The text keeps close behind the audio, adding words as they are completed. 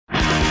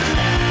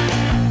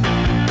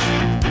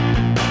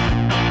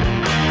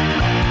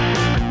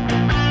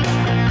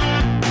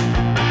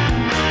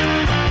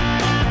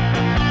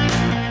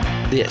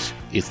This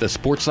is the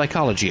Sports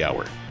Psychology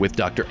Hour with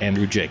Dr.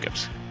 Andrew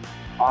Jacobs.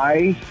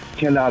 I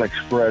cannot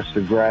express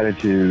the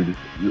gratitude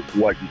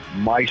what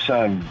my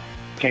son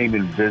came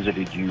and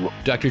visited you.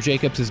 Dr.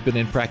 Jacobs has been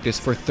in practice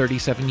for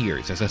 37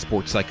 years as a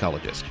sports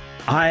psychologist.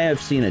 I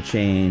have seen a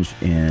change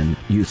in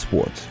youth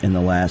sports in the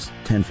last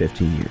 10,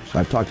 15 years.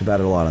 I've talked about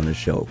it a lot on this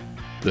show.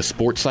 The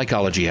Sports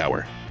Psychology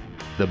Hour.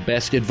 The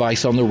best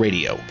advice on the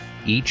radio,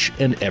 each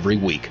and every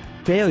week.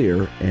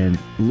 Failure and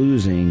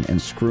losing and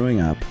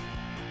screwing up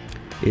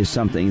is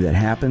something that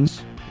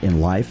happens in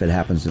life. It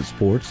happens in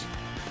sports.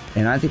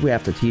 And I think we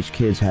have to teach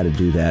kids how to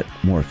do that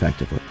more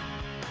effectively.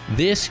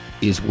 This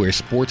is where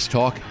sports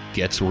talk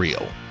gets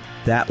real.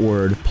 That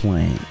word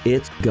playing,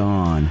 it's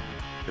gone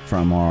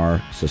from our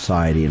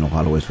society in a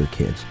lot of ways with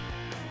kids.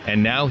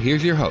 And now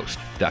here's your host,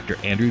 Dr.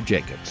 Andrew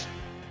Jacobs.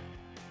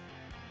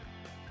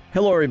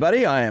 Hello,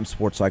 everybody. I am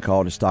sports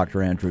psychologist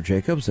Dr. Andrew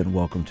Jacobs, and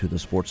welcome to the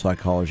Sports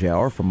Psychology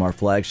Hour from our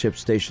flagship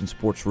station,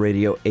 Sports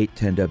Radio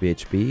 810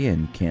 WHB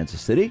in Kansas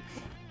City.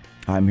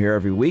 I'm here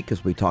every week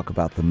as we talk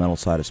about the mental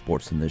side of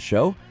sports in this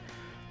show.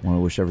 I want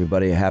to wish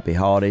everybody a happy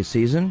holiday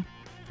season.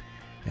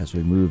 As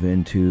we move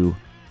into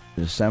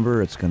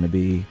December, it's going to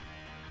be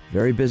a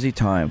very busy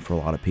time for a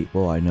lot of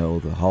people. I know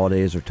the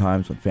holidays are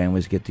times when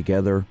families get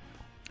together,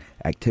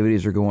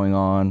 activities are going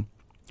on,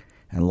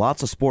 and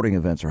lots of sporting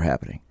events are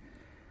happening.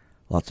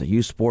 Lots of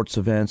youth sports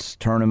events,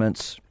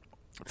 tournaments,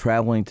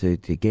 traveling to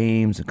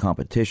games and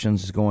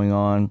competitions is going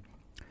on.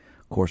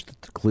 Of course,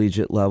 the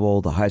collegiate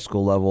level, the high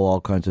school level, all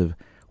kinds of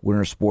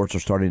winter sports are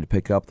starting to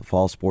pick up. The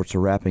fall sports are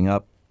wrapping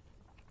up.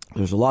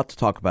 There's a lot to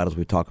talk about as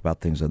we talk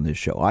about things on this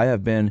show. I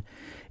have been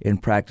in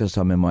practice.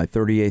 I'm in my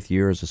 38th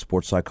year as a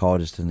sports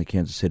psychologist in the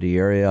Kansas City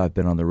area. I've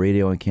been on the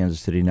radio in Kansas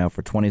City now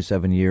for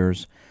 27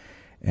 years,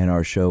 and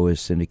our show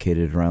is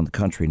syndicated around the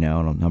country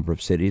now in a number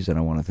of cities, and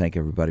I want to thank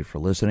everybody for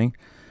listening.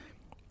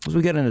 As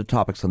we get into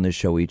topics on this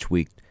show each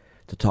week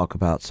to talk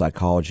about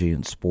psychology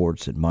and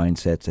sports and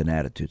mindsets and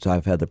attitudes,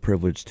 I've had the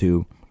privilege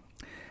to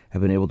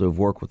have been able to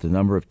work with a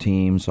number of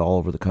teams all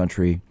over the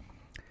country.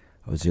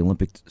 I was the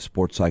Olympic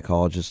sports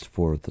psychologist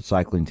for the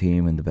cycling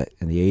team in the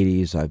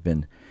 80s. I've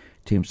been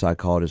team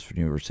psychologist for the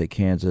University of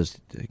Kansas,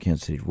 the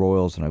Kansas City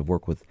Royals, and I've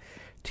worked with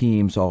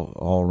teams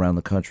all around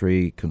the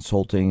country,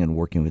 consulting and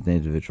working with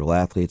individual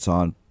athletes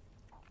on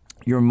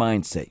your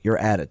mindset, your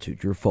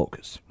attitude, your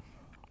focus.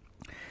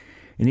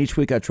 And each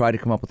week I try to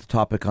come up with a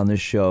topic on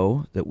this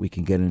show that we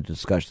can get into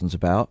discussions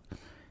about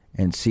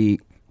and see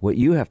what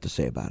you have to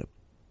say about it.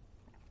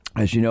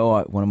 As you know,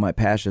 one of my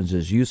passions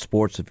is youth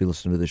sports. If you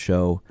listen to the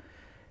show,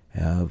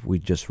 we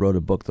just wrote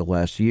a book the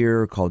last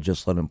year called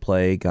Just Let Them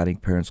Play, Guiding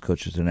Parents,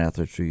 Coaches, and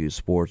Athletes Through Youth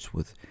Sports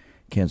with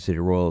Kansas City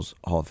Royals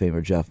Hall of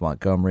Famer Jeff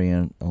Montgomery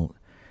and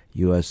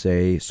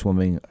USA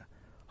Swimming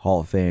Hall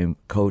of Fame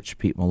coach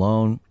Pete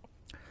Malone.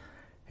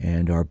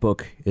 And our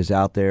book is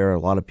out there. A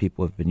lot of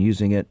people have been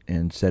using it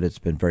and said it's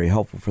been very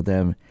helpful for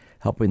them,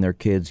 helping their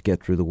kids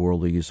get through the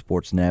world of youth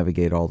sports,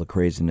 navigate all the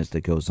craziness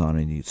that goes on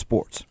in youth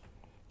sports.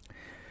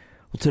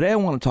 Well, today I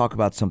want to talk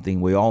about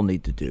something we all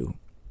need to do.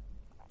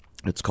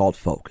 It's called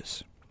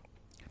focus.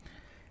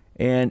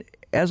 And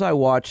as I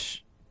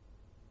watch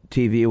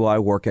TV while I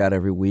work out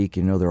every week,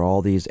 you know, there are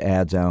all these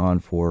ads on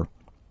for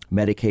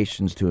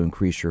medications to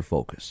increase your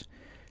focus,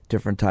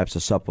 different types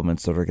of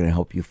supplements that are going to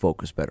help you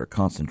focus better,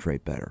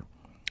 concentrate better,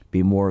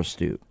 be more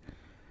astute,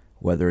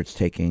 whether it's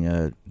taking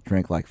a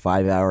drink like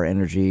 5-Hour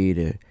Energy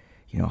to,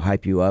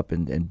 hype you up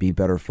and be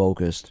better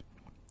focused.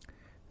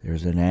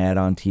 There's an ad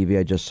on TV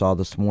I just saw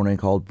this morning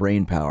called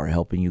Brain Power,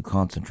 helping you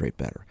concentrate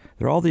better.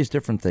 There are all these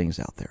different things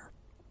out there.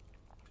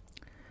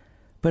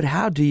 But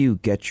how do you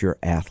get your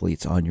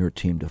athletes on your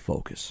team to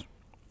focus?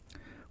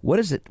 What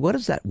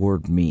does that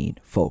word mean,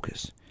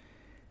 focus?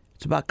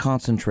 It's about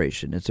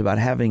concentration. It's about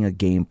having a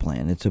game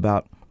plan. It's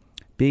about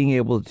being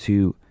able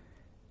to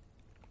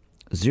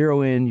zero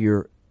in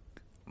your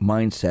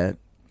mindset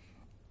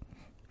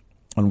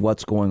on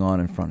what's going on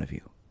in front of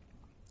you.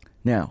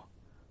 Now,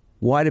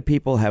 why do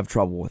people have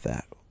trouble with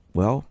that?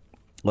 Well,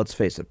 let's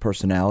face it,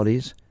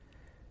 personalities,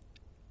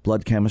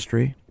 blood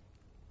chemistry,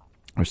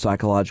 our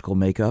psychological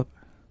makeup,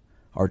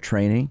 our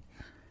training.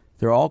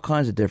 There are all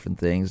kinds of different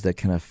things that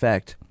can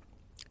affect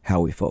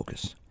how we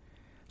focus.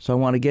 So I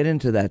want to get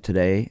into that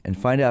today and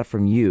find out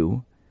from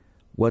you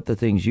what the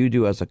things you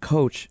do as a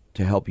coach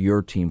to help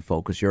your team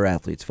focus, your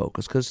athletes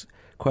focus, because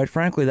quite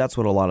frankly, that's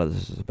what a lot of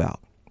this is about.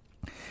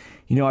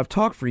 I've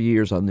talked for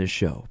years on this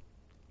show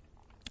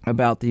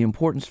about the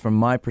importance, from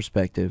my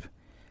perspective,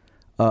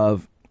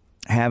 of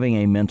having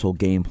a mental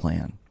game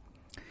plan.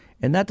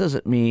 And that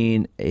doesn't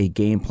mean a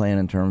game plan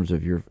in terms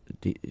of your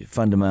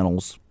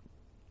fundamentals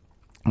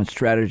and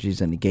strategies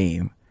in the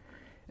game,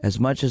 as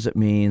much as it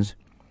means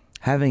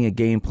having a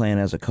game plan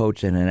as a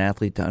coach and an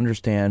athlete to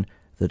understand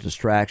the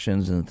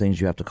distractions and the things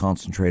you have to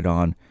concentrate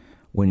on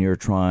when you're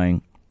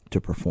trying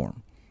to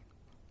perform.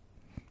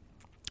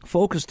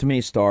 Focus to me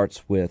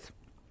starts with,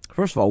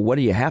 first of all, what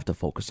do you have to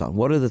focus on?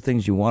 What are the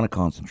things you want to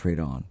concentrate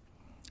on?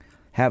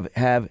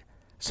 Have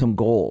some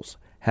goals,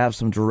 have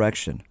some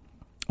direction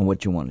on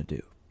what you want to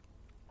do.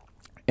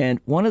 And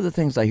one of the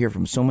things I hear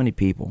from so many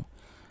people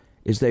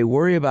is they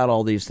worry about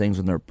all these things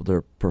when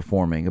they're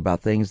performing,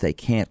 about things they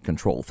can't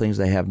control, things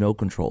they have no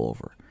control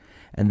over.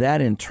 And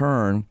that in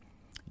turn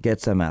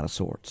gets them out of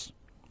sorts.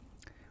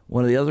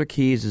 One of the other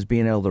keys is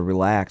being able to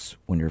relax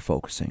when you're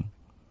focusing.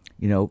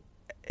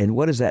 And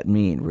what does that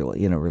mean,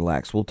 really?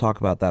 Relax. We'll talk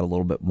about that a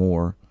little bit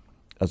more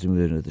as we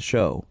move into the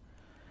show.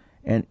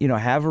 And,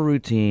 have a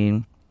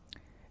routine.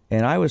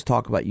 And I always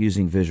talk about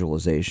using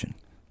visualization.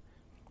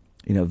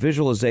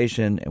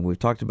 Visualization, and we've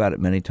talked about it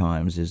many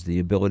times, is the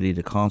ability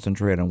to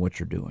concentrate on what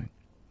you're doing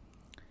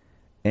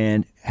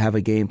and have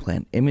a game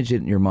plan. Image it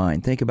in your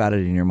mind. Think about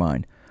it in your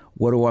mind.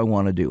 What do I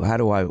want to do? How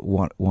do I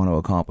want to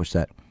accomplish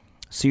that?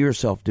 See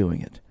yourself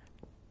doing it.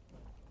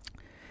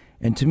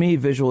 And to me,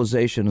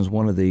 visualization is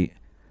one of the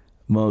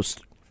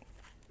most,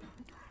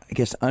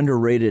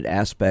 underrated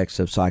aspects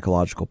of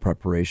psychological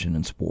preparation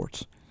in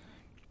sports.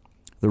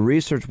 The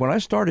research, when I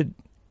started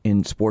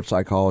in sports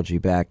psychology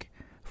back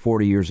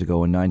 40 years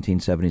ago in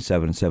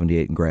 1977 and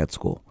 78 in grad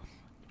school,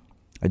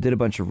 I did a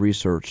bunch of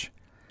research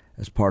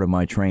as part of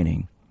my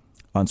training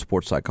on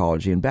sports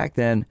psychology. And back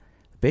then,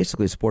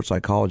 basically sports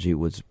psychology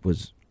was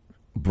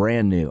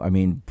brand new.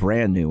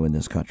 Brand new in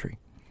this country.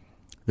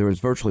 There was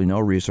virtually no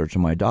research.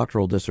 In my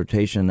doctoral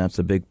dissertation, that's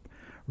a big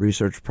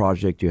research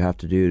project you have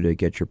to do to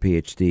get your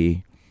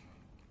PhD.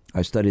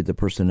 I studied the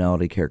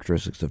personality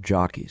characteristics of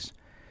jockeys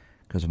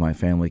because of my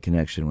family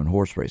connection with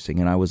horse racing.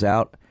 And I was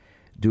out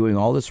doing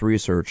all this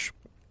research.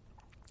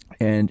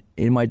 And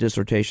in my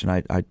dissertation,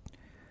 I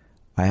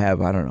have,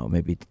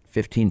 maybe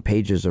 15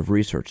 pages of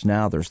research.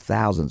 Now there's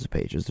thousands of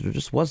pages. There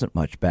just wasn't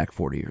much back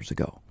 40 years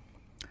ago.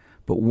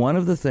 But one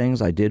of the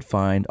things I did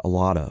find a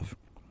lot of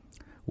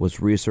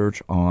was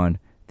research on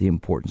the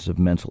importance of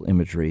mental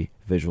imagery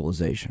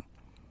visualization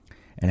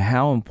and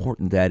how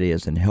important that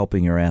is in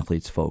helping your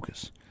athletes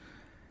focus.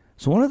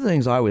 So one of the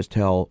things I always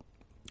tell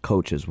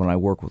coaches when I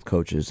work with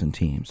coaches and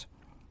teams,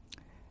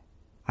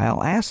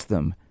 I'll ask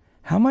them,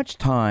 how much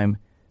time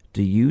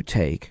do you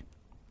take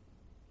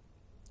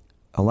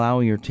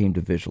allowing your team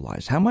to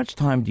visualize? How much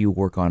time do you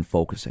work on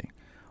focusing?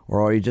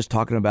 Or are you just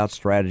talking about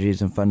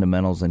strategies and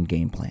fundamentals and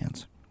game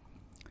plans?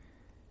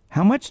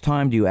 How much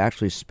time do you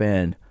actually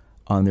spend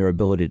on their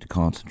ability to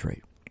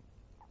concentrate?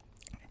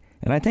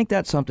 And I think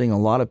that's something a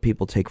lot of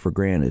people take for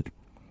granted.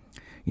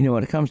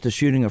 When it comes to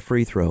shooting a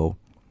free throw,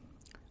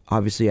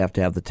 obviously you have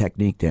to have the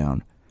technique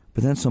down,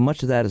 but then so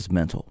much of that is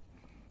mental.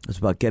 It's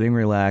about getting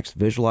relaxed,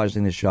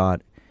 visualizing the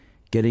shot,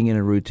 getting in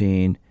a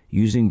routine,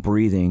 using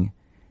breathing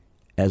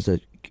as a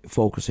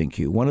focusing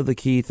cue. One of the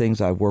key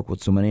things I've worked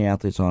with so many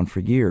athletes on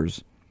for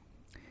years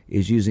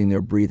is using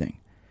their breathing.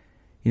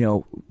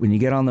 When you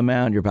get on the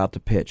mound, you're about to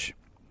pitch.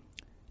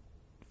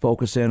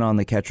 Focus in on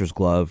the catcher's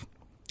glove.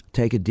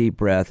 Take a deep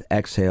breath,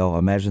 exhale.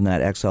 Imagine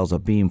that exhale is a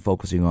beam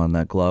focusing on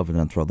that glove, and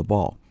then throw the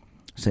ball.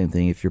 Same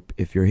thing if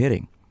you're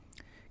hitting.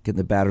 Get in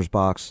the batter's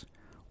box,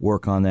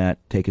 work on that,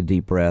 take a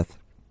deep breath,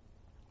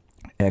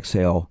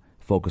 exhale,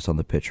 focus on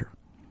the pitcher.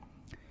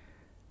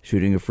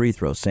 Shooting a free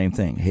throw, same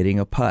thing. Hitting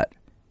a putt,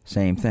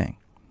 same thing.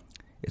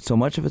 So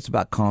much of it's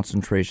about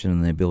concentration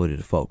and the ability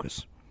to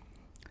focus.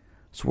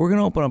 So we're going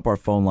to open up our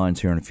phone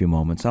lines here in a few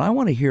moments, and I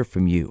want to hear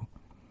from you.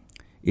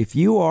 If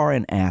you are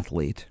an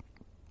athlete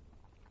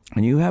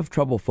and you have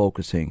trouble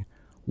focusing,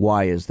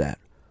 why is that?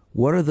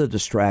 What are the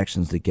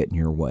distractions that get in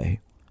your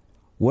way?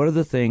 What are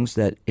the things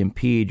that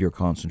impede your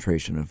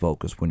concentration and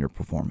focus when you're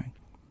performing?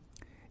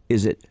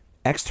 Is it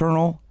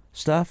external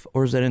stuff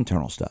or is it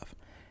internal stuff?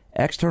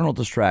 External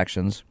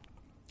distractions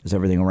is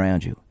everything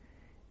around you.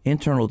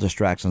 Internal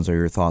distractions are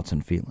your thoughts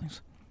and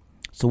feelings.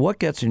 So what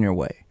gets in your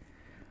way?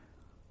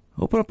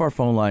 Open up our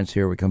phone lines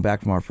here. We come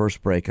back from our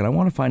first break, and I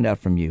want to find out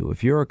from you.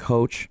 If you're a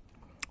coach,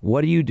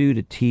 what do you do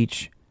to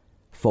teach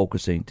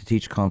focusing, to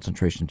teach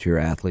concentration to your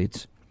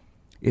athletes?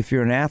 If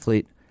you're an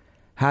athlete,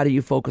 how do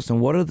you focus, and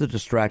what are the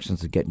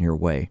distractions that get in your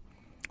way?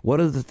 What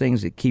are the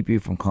things that keep you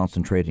from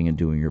concentrating and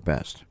doing your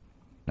best?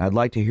 I'd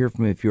like to hear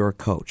from you if you're a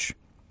coach.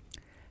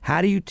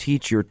 How do you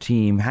teach your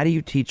team, how do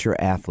you teach your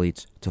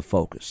athletes to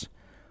focus?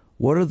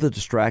 What are the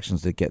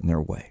distractions that get in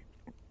their way?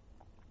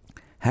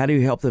 How do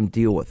you help them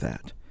deal with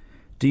that?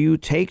 Do you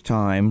take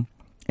time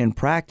and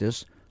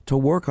practice to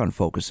work on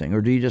focusing,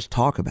 or do you just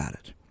talk about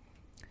it?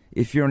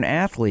 If you're an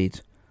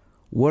athlete,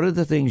 what are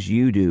the things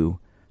you do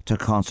to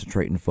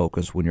concentrate and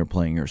focus when you're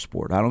playing your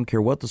sport? I don't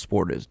care what the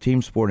sport is,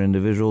 team sport,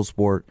 individual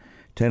sport,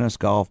 tennis,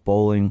 golf,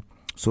 bowling,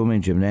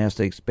 swimming,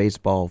 gymnastics,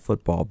 baseball,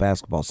 football,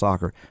 basketball,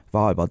 soccer,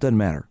 volleyball, it doesn't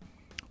matter.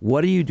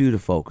 What do you do to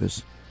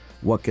focus?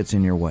 What gets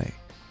in your way?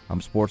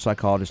 I'm sports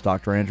psychologist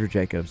Dr. Andrew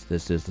Jacobs.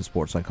 This is the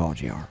Sports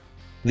Psychology Hour.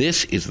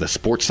 This is the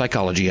Sports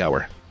Psychology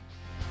Hour.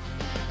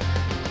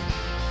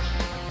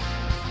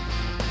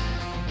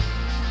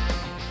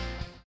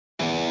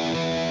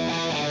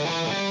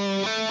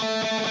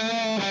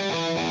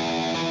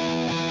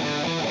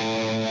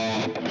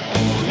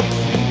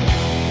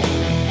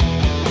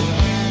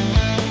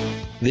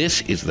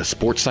 This is the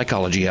Sports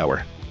Psychology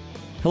Hour.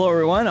 Hello,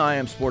 everyone. I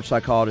am sports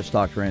psychologist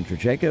Dr. Andrew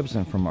Jacobs,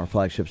 and from our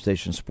flagship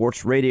station,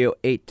 Sports Radio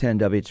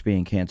 810 WHB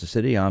in Kansas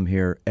City. I'm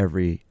here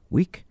every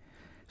week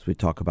as we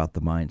talk about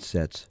the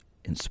mindsets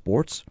in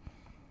sports.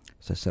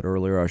 As I said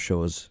earlier, our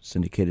show is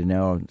syndicated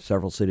now in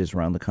several cities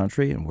around the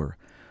country, and we're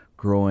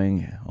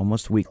growing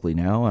almost weekly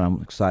now, and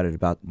I'm excited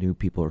about new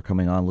people who are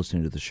coming on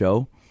listening to the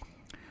show.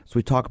 So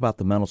we talk about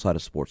the mental side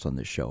of sports on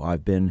this show.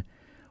 I've been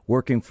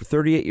working for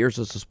 38 years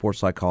as a sports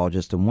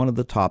psychologist, and one of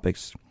the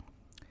topics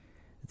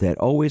that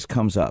always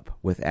comes up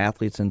with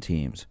athletes and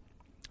teams,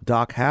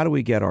 Doc, how do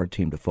we get our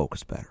team to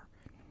focus better?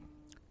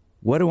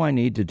 What do I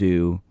need to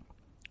do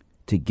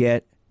to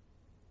get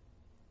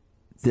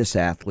this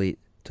athlete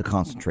to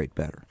concentrate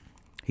better?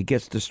 He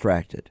gets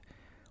distracted,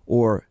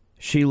 or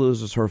she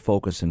loses her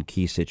focus in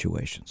key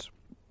situations.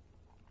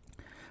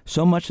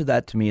 So much of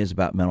that to me is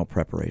about mental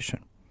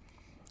preparation.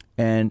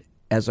 And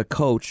as a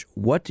coach,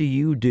 what do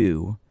you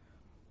do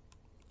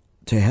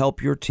to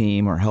help your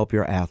team or help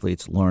your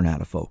athletes learn how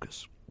to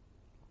focus?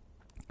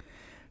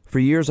 For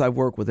years, I've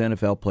worked with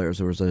NFL players.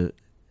 There was a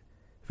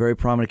very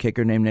prominent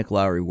kicker named Nick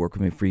Lowry who worked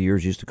with me for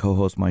years, used to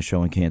co-host my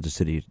show in Kansas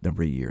City a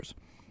number of years.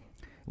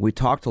 We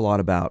talked a lot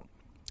about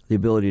the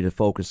ability to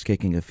focus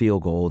kicking a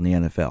field goal in the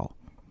NFL.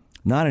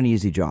 Not an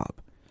easy job.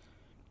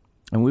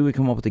 And we would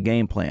come up with a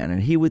game plan,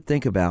 and he would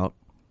think about,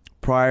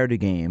 prior to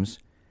games,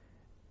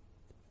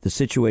 the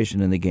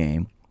situation in the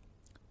game,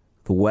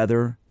 the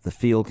weather, the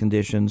field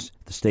conditions,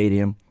 the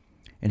stadium,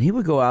 and he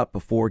would go out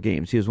before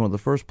games. He was one of the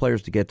first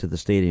players to get to the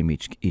stadium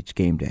each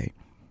game day.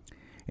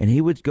 And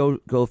he would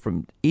go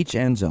from each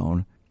end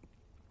zone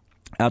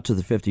out to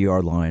the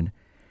 50-yard line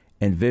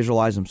and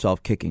visualize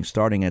himself kicking,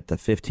 starting at the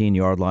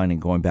 15-yard line and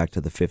going back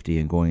to the 50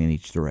 and going in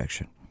each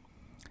direction.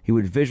 He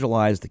would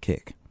visualize the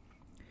kick.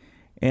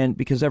 And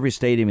because every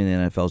stadium in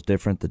the NFL is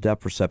different, the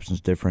depth perception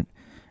is different,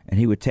 and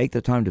he would take the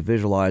time to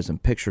visualize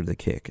and picture the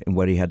kick and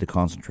what he had to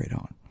concentrate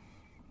on.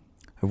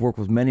 I've worked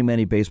with many,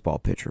 many baseball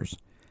pitchers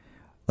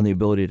on the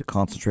ability to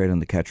concentrate on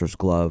the catcher's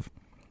glove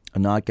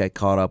and not get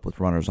caught up with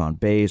runners on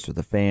base or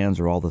the fans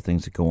or all the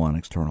things that go on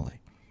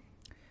externally.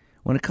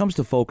 When it comes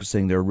to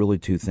focusing, there are really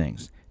two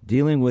things: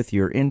 dealing with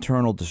your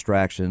internal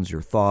distractions,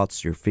 your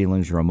thoughts, your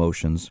feelings, your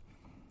emotions,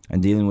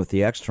 and dealing with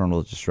the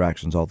external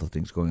distractions, all the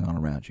things going on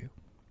around you.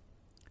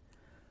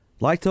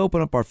 I'd like to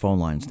open up our phone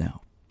lines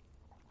now.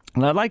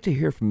 And I'd like to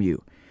hear from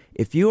you.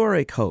 If you are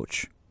a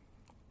coach,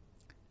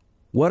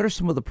 what are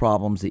some of the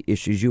problems, the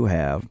issues you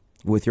have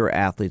with your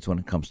athletes when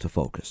it comes to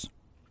focus?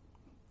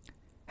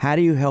 How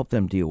do you help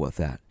them deal with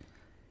that?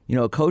 You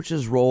know, a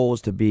coach's role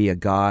is to be a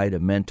guide, a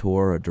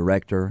mentor, a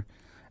director,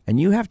 and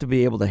you have to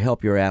be able to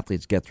help your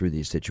athletes get through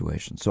these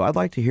situations. So I'd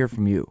like to hear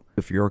from you.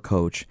 If you're a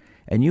coach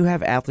and you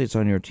have athletes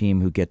on your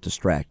team who get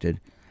distracted,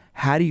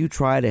 how do you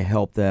try to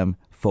help them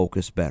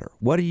focus better?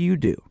 What do you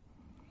do?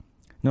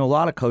 You know, a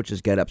lot of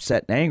coaches get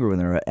upset and angry when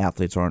their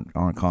athletes aren't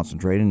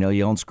concentrating. They'll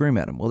yell and scream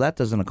at them. Well, that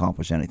doesn't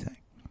accomplish anything.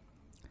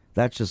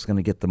 That's just going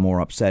to get them more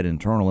upset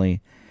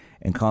internally,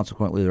 and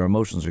consequently their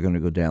emotions are going to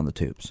go down the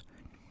tubes.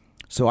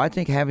 So I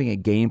think having a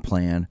game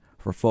plan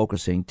for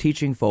focusing,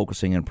 teaching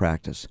focusing in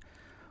practice.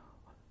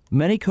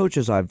 Many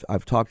coaches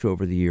I've talked to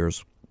over the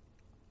years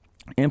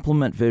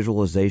implement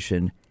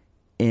visualization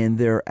in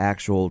their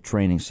actual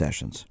training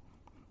sessions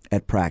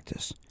at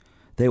practice.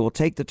 They will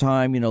take the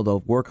time, they'll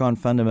work on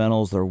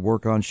fundamentals, they'll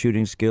work on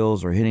shooting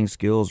skills or hitting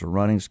skills or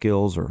running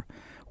skills or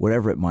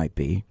whatever it might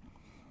be.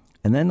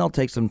 And then they'll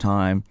take some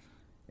time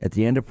at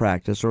the end of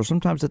practice or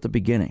sometimes at the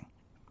beginning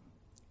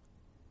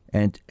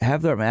and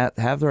have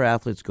their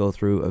athletes go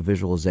through a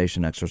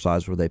visualization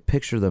exercise where they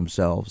picture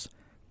themselves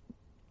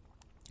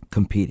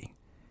competing.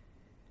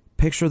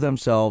 Picture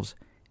themselves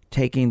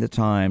taking the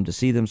time to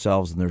see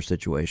themselves in their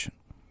situation.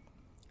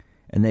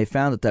 And they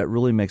found that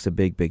really makes a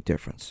big, big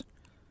difference.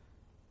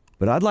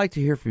 But I'd like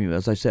to hear from you.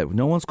 As I said,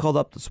 no one's called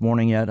up this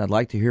morning yet. I'd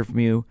like to hear from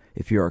you.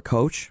 If you're a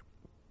coach,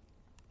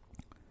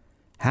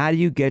 how do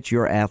you get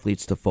your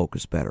athletes to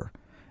focus better?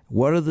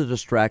 What are the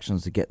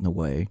distractions that get in the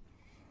way?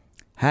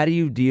 How do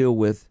you deal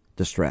with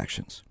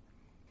distractions?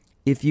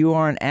 If you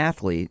are an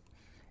athlete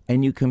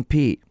and you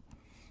compete,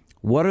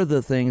 what are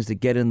the things that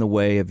get in the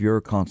way of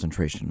your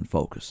concentration and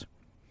focus?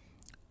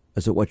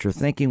 Is it what you're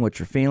thinking, what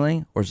you're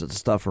feeling, or is it the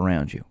stuff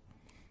around you?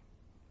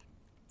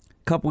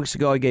 A couple weeks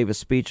ago, I gave a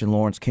speech in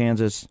Lawrence,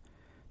 Kansas,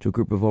 to a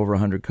group of over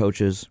 100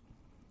 coaches.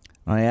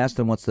 I asked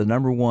them what's the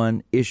number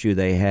one issue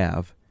they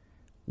have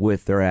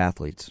with their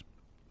athletes.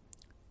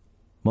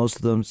 Most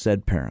of them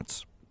said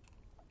parents.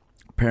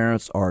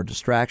 Parents are a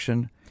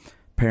distraction.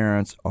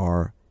 Parents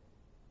are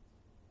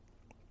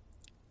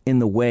in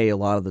the way a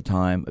lot of the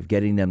time of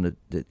getting them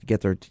to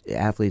get their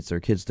athletes, their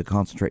kids to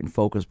concentrate and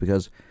focus,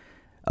 because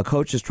a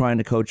coach is trying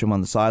to coach them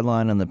on the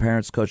sideline and the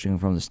parents coaching them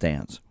from the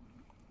stands.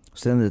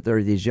 So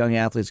then these young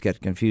athletes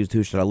get confused.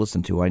 Who should I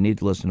listen to? I need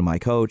to listen to my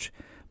coach,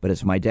 but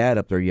it's my dad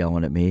up there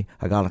yelling at me.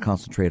 I got to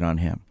concentrate on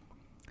him.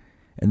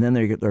 And then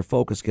their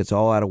focus gets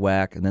all out of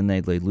whack, and then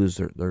they lose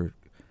their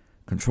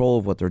control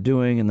of what they're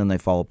doing, and then they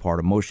fall apart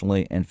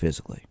emotionally and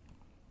physically.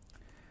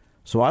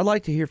 So I'd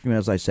like to hear from you.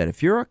 As I said,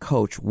 if you're a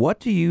coach, what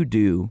do you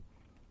do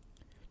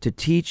to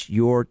teach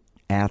your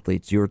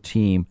athletes, your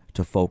team,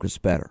 to focus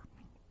better?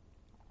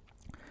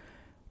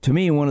 To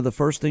me, one of the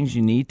first things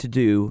you need to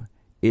do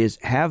is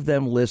have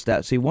them list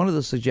out. See, one of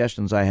the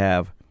suggestions I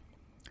have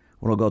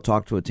when I'll go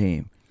talk to a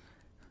team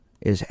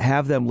is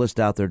have them list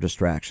out their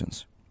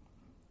distractions.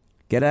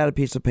 Get out a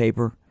piece of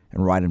paper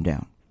and write them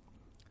down.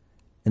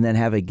 And then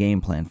have a game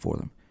plan for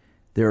them.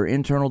 There are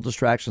internal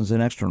distractions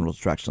and external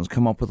distractions.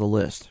 Come up with a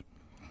list.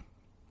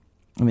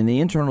 I mean, the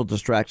internal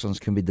distractions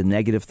can be the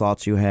negative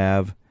thoughts you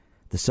have,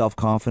 the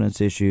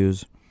self-confidence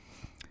issues,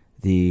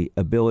 the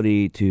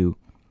ability to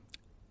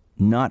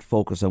not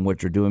focus on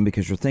what you're doing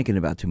because you're thinking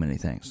about too many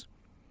things.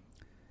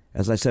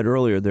 As I said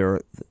earlier, there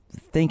are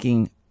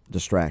thinking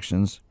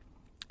distractions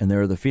and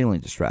there are the feeling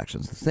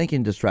distractions. The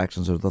thinking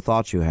distractions are the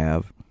thoughts you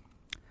have.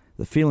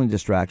 The feeling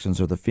distractions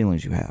are the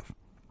feelings you have,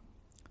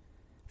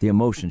 the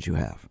emotions you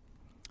have.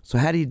 So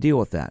how do you deal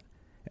with that?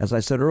 As I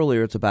said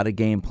earlier, it's about a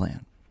game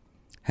plan.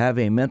 Have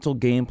a mental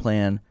game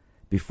plan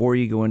before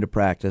you go into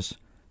practice,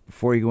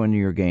 before you go into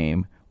your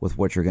game with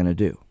what you're going to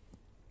do.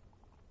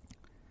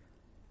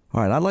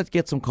 All right, I'd like to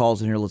get some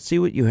calls in here. Let's see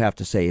what you have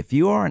to say. If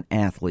you are an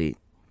athlete,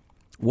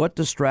 what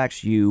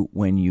distracts you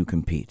when you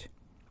compete?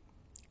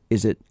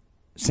 Is it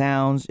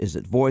sounds? Is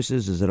it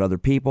voices? Is it other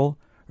people?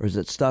 Or is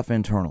it stuff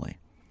internally?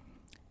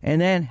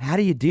 And then how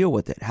do you deal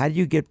with it? How do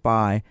you get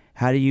by?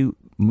 How do you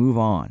move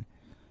on?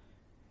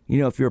 You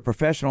know, if you're a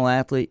professional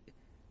athlete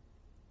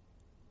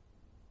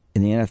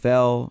in the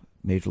NFL,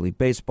 Major League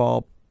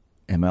Baseball,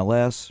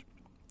 MLS,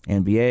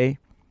 NBA,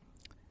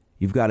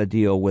 you've got to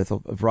deal with a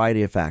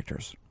variety of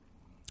factors.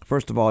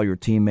 First of all, your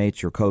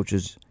teammates, your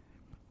coaches,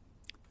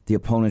 the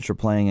opponents you're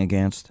playing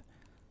against,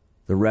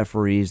 the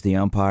referees, the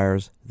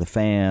umpires, the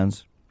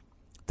fans,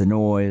 the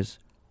noise.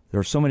 There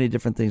are so many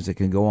different things that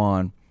can go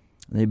on.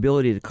 And the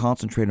ability to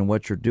concentrate on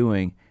what you're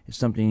doing is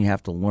something you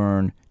have to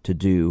learn to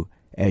do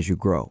as you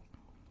grow.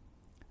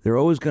 There are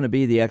always going to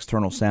be the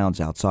external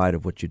sounds outside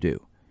of what you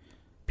do.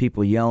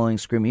 People yelling,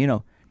 screaming. You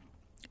know,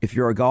 if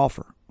you're a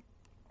golfer,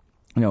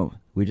 you know,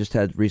 we just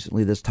had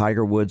recently this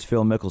Tiger Woods,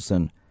 Phil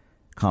Mickelson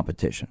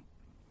competition.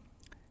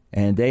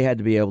 And they had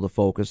to be able to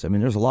focus. I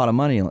mean, there's a lot of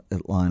money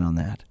line on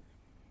that.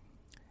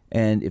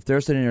 And if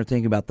they're sitting there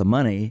thinking about the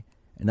money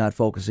and not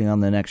focusing on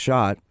the next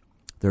shot,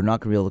 they're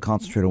not going to be able to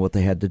concentrate on what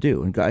they had to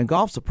do. And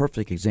golf's a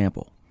perfect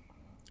example.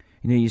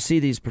 You know, you see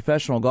these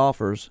professional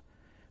golfers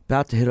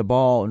about to hit a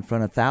ball in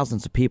front of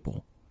thousands of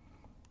people.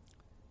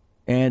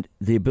 And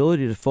the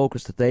ability to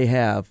focus that they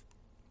have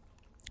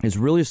is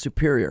really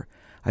superior.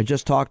 I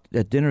just talked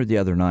at dinner the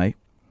other night.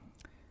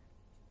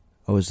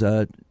 I was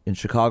in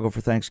Chicago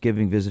for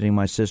Thanksgiving visiting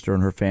my sister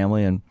and her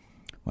family, and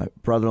my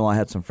brother-in-law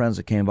had some friends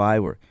that came by,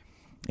 were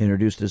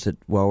introduced us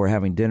while we're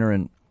having dinner,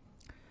 and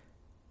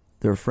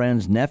their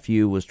friend's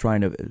nephew was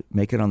trying to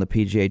make it on the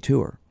PGA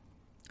Tour.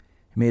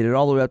 He made it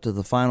all the way up to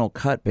the final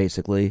cut,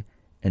 basically,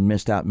 and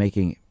missed out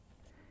making it.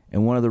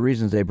 And one of the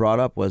reasons they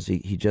brought up was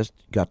he just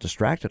got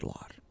distracted a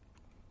lot.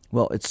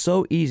 Well, it's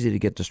so easy to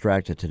get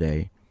distracted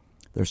today.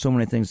 There's so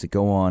many things that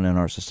go on in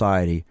our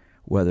society,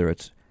 whether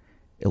it's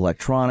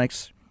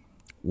electronics,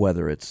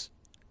 whether it's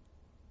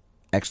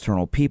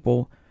external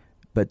people,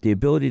 but the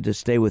ability to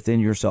stay within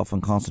yourself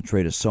and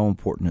concentrate is so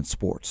important in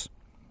sports.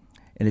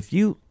 And if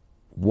you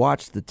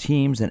watch the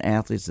teams and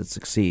athletes that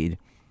succeed,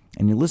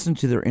 and you listen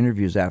to their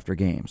interviews after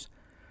games,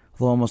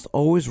 they'll almost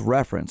always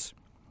reference,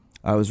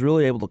 I was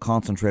really able to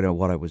concentrate on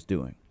what I was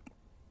doing.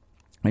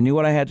 I knew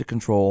what I had to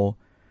control.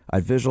 I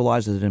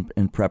visualized it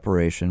in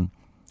preparation.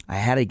 I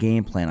had a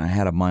game plan. I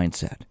had a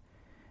mindset.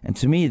 And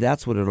to me,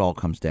 that's what it all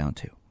comes down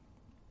to.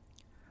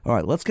 All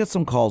right, let's get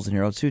some calls in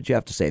here. Let's see what you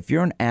have to say. If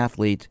you're an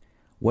athlete,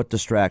 what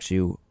distracts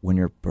you when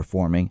you're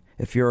performing?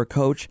 If you're a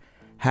coach,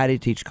 how do you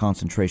teach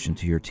concentration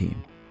to your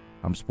team?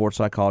 I'm sports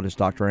psychologist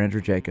Dr.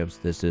 Andrew Jacobs.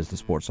 This is the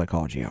Sports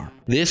Psychology Hour.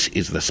 This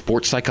is the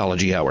Sports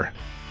Psychology Hour.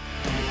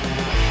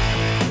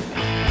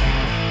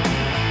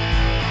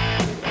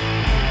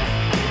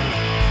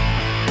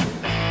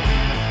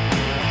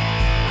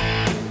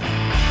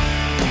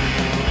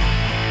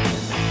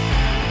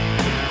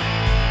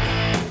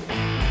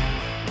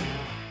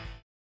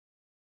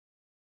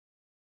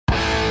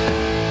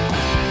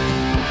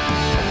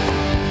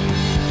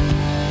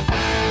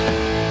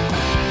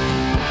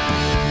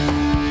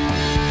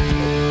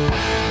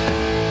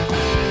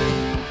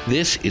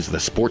 This is the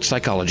Sports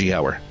Psychology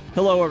Hour.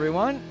 Hello,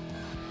 everyone.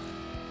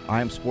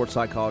 I'm sports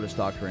psychologist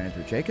Dr.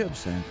 Andrew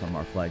Jacobs, and from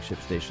our flagship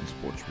station,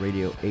 Sports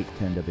Radio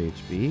 810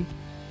 WHB in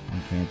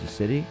Kansas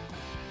City.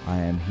 I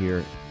am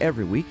here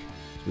every week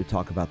as we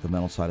talk about the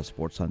mental side of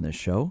sports on this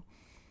show.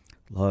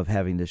 Love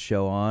having this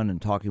show on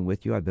and talking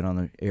with you. I've been on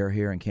the air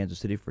here in Kansas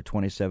City for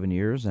 27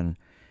 years, and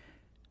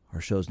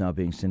our show's now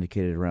being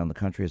syndicated around the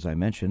country, as I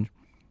mentioned.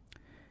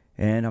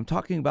 And I'm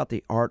talking about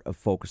the art of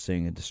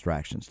focusing and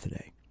distractions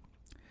today.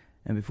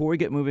 And before we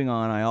get moving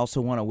on, I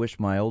also want to wish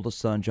my oldest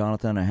son,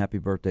 Jonathan, a happy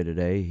birthday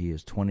today. He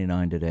is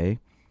 29 today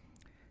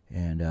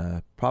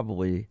and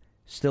probably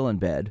still in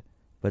bed,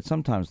 but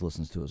sometimes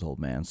listens to his old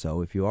man.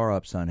 So if you are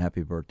up, son,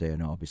 happy birthday. I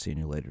know I'll be seeing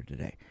you later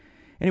today.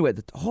 Anyway,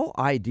 the whole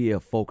idea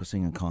of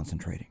focusing and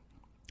concentrating.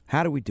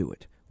 How do we do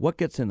it? What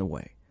gets in the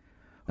way?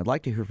 I'd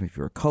like to hear from you if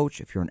you're a coach,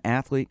 if you're an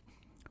athlete.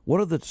 What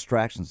are the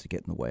distractions that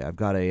get in the way? I've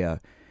got a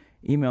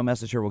email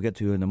message here we'll get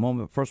to in a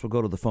moment. First, we'll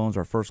go to the phones.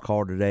 Our first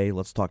caller today.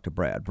 Let's talk to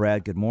Brad.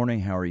 Brad, good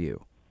morning. How are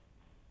you?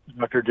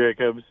 Dr.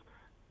 Jacobs,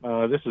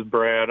 this is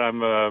Brad.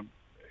 I'm a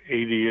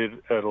AD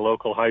at a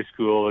local high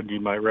school, and you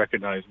might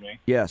recognize me.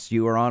 Yes,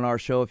 you were on our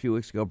show a few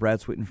weeks ago.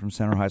 Brad Sweeten from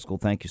Center High School.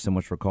 Thank you so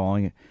much for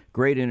calling.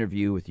 Great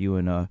interview with you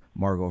and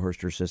Margot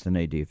Hurst, your assistant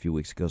AD, a few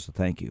weeks ago, so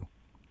thank you.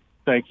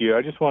 Thank you.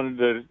 I just wanted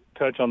to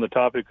touch on the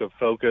topic of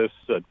focus.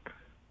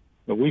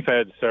 We've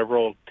had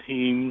several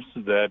teams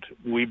that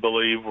we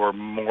believe were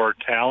more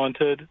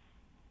talented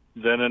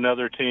than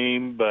another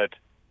team, but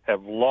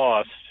have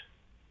lost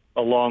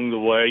along the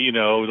way,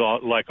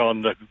 like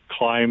on the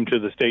climb to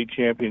the state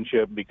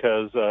championship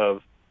because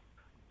of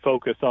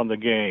focus on the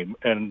game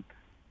and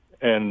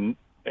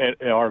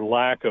our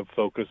lack of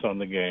focus on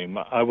the game.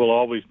 I will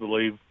always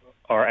believe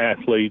our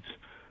athletes,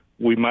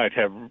 we might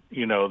have,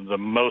 the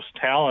most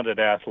talented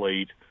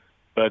athlete,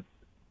 but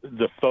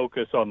the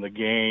focus on the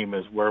game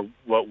is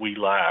what we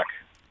lack.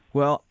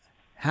 Well,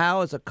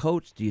 how as a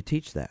coach do you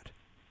teach that?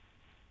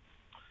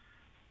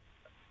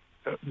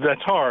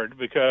 That's hard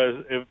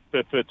because if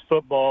it's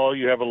football,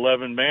 you have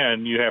 11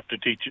 men, you have to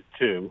teach it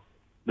to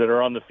that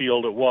are on the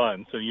field at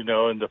once. So,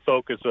 and the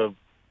focus of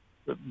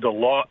the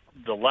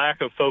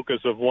lack of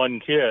focus of one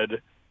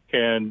kid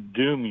can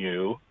doom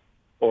you.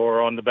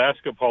 Or on the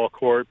basketball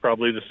court,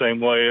 probably the same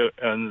way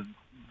in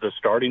the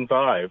starting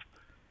five.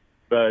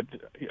 But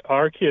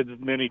our kids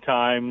many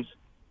times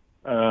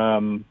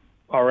are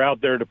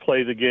out there to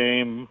play the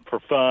game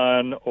for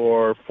fun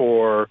or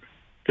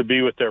to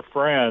be with their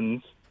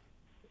friends,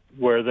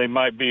 where they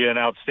might be an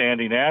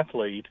outstanding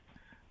athlete.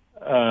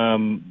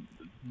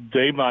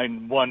 They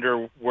might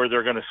wonder where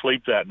they're going to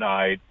sleep that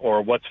night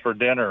or what's for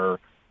dinner,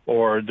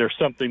 or there's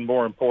something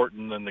more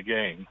important than the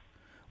game.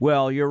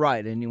 Well, you're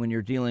right, and when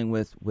you're dealing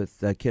with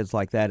kids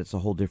like that, it's a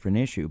whole different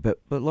issue. But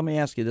let me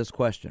ask you this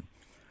question.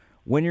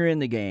 When you're in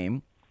the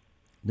game,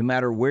 no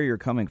matter where you're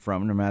coming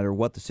from, no matter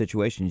what the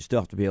situation, you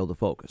still have to be able to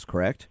focus,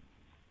 correct?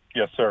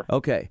 Yes, sir.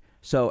 Okay,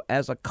 so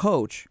as a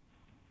coach,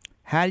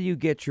 how do you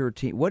get your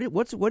team? What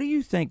do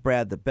you think,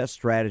 Brad, the best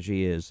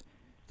strategy is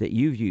that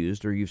you've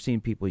used or you've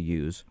seen people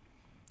use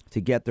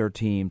to get their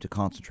team to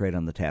concentrate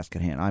on the task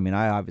at hand? I mean,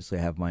 I obviously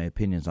have my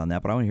opinions on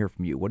that, but I want to hear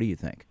from you. What do you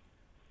think?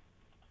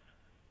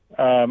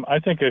 I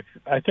think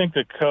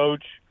the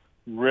coach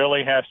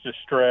really has to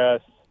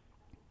stress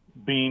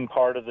being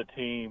part of the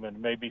team,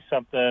 and maybe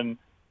something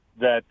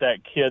that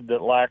kid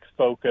that lacks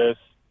focus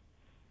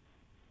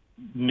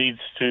needs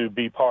to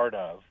be part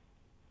of.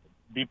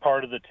 Be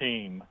part of the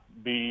team.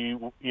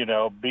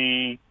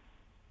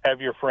 Have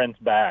your friends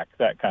back,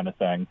 that kind of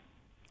thing.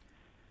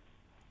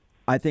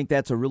 I think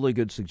that's a really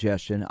good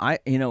suggestion.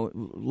 Let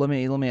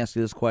me ask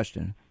you this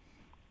question.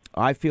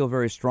 I feel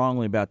very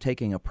strongly about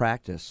taking a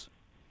practice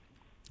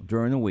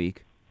during the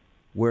week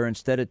where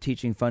instead of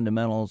teaching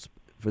fundamentals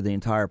for the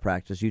entire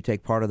practice, you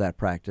take part of that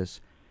practice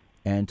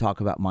and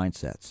talk about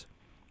mindsets.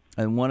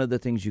 And one of the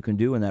things you can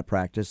do in that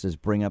practice is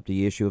bring up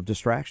the issue of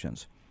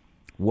distractions.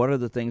 What are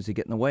the things that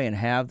get in the way, and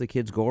have the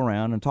kids go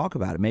around and talk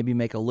about it. Maybe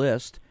make a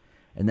list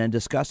and then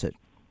discuss it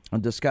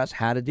and discuss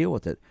how to deal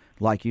with it.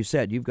 Like you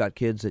said, you've got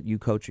kids that you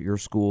coach at your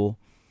school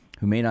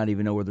who may not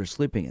even know where they're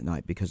sleeping at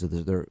night because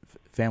of their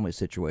family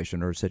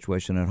situation or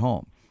situation at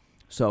home.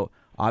 So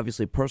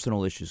obviously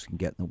personal issues can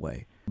get in the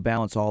way.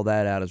 Balance all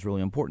that out is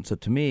really important. So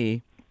to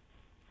me,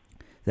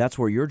 that's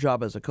where your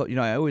job as a coach,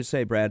 I always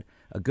say, Brad,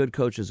 a good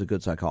coach is a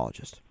good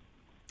psychologist.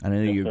 And I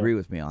know you agree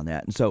with me on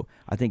that. And so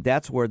I think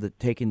that's where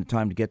taking the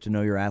time to get to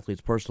know your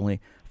athletes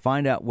personally,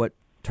 find out what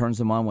turns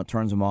them on, what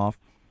turns them off,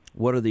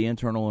 what are the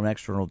internal and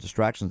external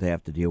distractions they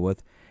have to deal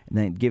with, and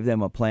then give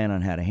them a plan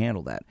on how to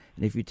handle that.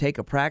 And if you take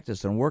a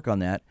practice and work on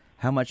that,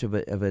 how much of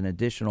an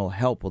additional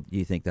help do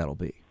you think that'll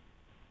be?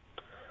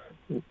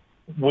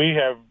 We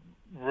have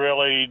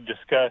really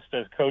discussed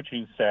as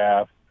coaching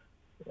staff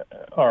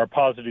our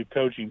positive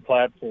coaching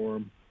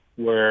platform,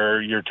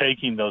 where you're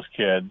taking those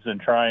kids and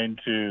trying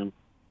to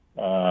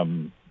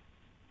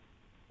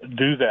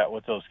do that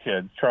with those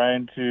kids,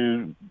 trying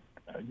to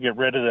get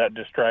rid of that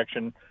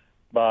distraction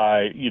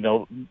by,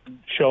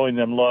 showing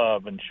them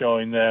love and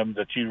showing them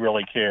that you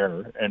really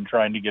care and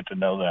trying to get to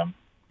know them.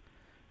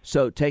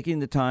 So taking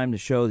the time to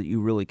show that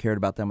you really cared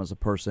about them as a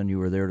person, you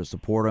were there to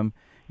support them,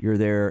 you're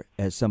there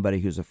as somebody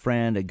who's a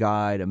friend, a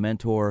guide, a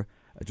mentor,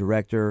 a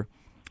director,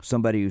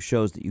 somebody who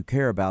shows that you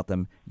care about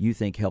them, you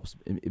think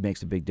it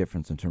makes a big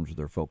difference in terms of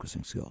their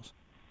focusing skills.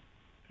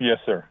 Yes,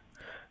 sir.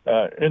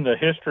 In the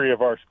history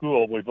of our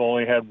school, we've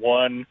only had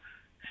one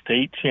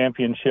state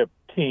championship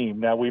team.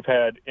 Now, we've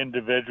had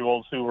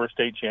individuals who were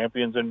state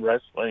champions in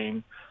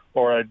wrestling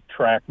or a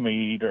track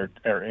meet or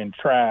in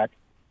track,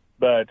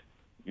 but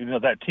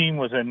that team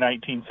was in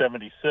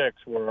 1976,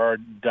 where our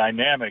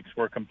dynamics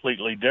were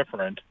completely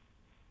different,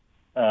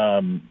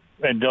 and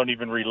don't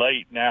even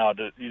relate now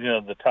to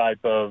the type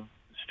of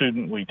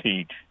student we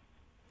teach.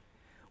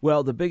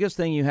 Well, the biggest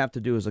thing you have to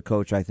do as a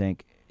coach, I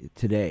think,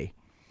 today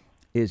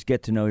is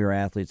get to know your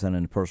athletes on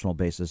a personal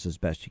basis as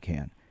best you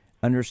can.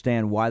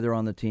 Understand why they're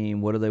on the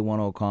team, what do they want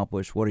to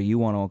accomplish, what do you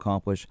want to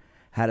accomplish,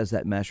 how does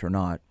that mesh or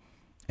not,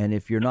 And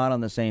if you're not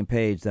on the same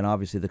page, then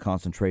obviously the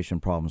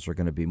concentration problems are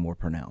going to be more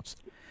pronounced.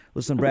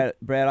 Listen, Brad,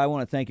 I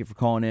want to thank you for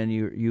calling in.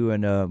 You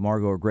and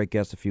Margot were great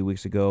guests a few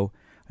weeks ago.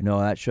 I know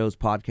that show's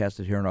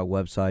podcasted here on our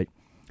website.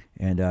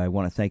 And I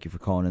want to thank you for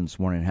calling in this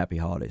morning, and happy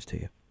holidays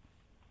to you.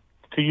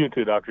 To you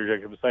too, Dr.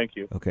 Jacobs. Thank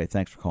you. Okay,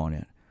 thanks for calling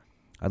in.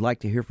 I'd like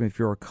to hear from you if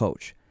you're a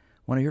coach.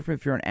 I want to hear from you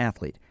if you're an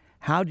athlete.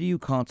 How do you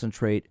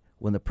concentrate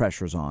when the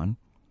pressure's on?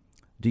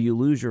 Do you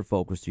lose your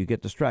focus? Do you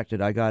get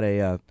distracted? I got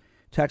a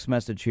text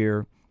message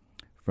here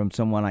from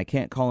someone. I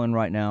can't call in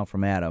right now,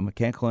 from Adam. I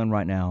can't call in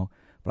right now,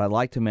 but I'd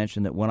like to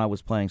mention that when I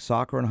was playing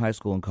soccer in high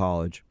school and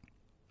college,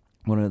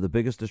 one of the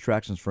biggest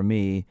distractions for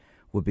me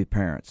would be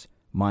parents,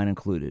 mine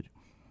included,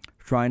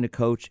 trying to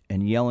coach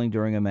and yelling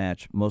during a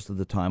match most of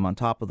the time, on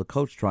top of the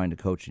coach trying to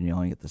coach and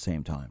yelling at the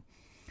same time.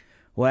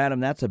 Well,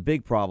 Adam, that's a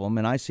big problem,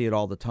 and I see it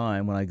all the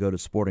time when I go to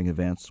sporting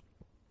events.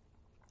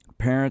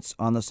 Parents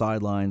on the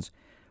sidelines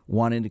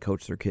wanting to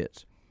coach their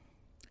kids.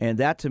 And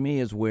that, to me,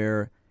 is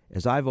where,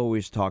 as I've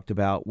always talked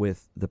about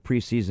with the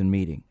preseason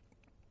meeting,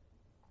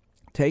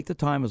 take the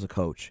time as a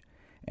coach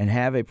and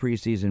have a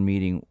preseason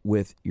meeting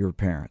with your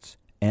parents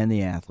and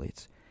the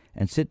athletes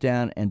and sit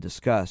down and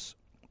discuss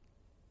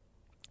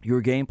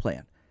your game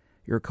plan,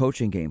 your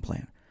coaching game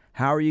plan.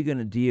 How are you going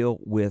to deal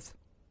with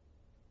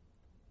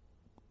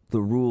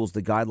the rules,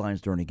 the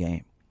guidelines during a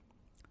game?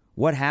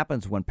 What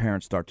happens when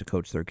parents start to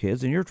coach their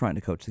kids and you're trying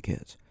to coach the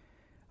kids?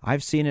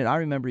 I've seen it. I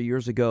remember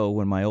years ago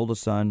when my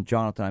oldest son,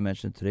 Jonathan, I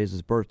mentioned today's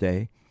his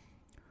birthday,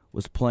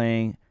 was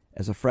playing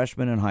as a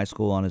freshman in high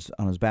school on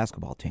his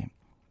basketball team.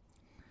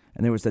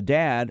 And there was a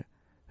dad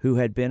who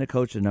had been a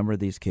coach of a number of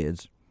these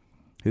kids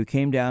who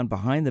came down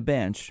behind the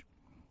bench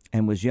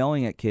and was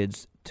yelling at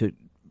kids to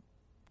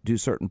do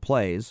certain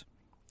plays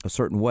a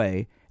certain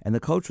way, and the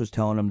coach was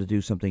telling them to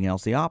do something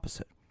else the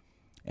opposite.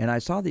 And I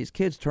saw these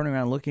kids turning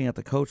around looking at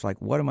the coach like,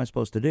 what am I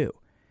supposed to do?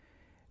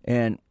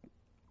 And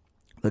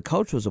the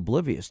coach was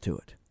oblivious to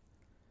it.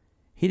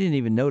 He didn't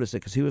even notice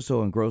it because he was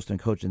so engrossed in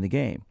coaching the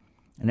game.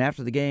 And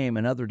after the game,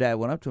 another dad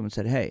went up to him and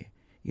said, hey,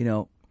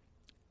 I'm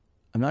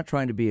not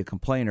trying to be a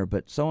complainer,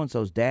 but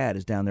so-and-so's dad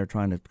is down there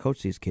trying to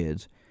coach these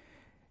kids,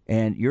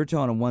 and you're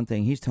telling him one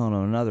thing, he's telling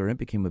him another, and it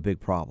became a big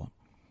problem.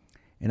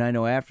 And I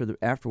know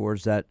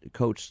afterwards that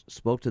coach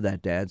spoke to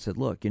that dad and said,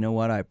 look, you know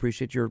what, I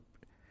appreciate your,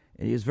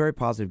 and he was a very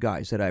positive guy.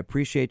 He said, I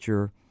appreciate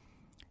your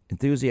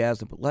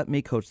enthusiasm, but let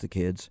me coach the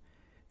kids,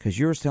 because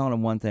you're telling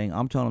them one thing,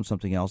 I'm telling them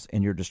something else,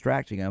 and you're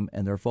distracting them,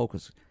 and their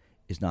focus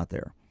is not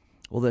there.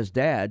 Well, this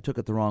dad took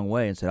it the wrong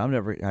way and said, I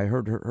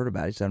heard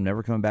about it. He said, I'm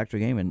never coming back to a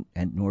game,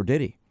 and nor did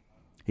he.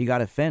 He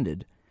got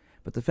offended.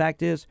 But the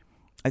fact is,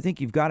 I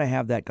think you've got to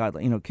have that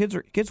guideline.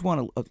 Kids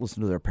want to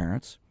listen to their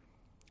parents,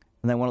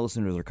 and they want to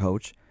listen to their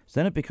coach.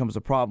 So then it becomes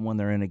a problem when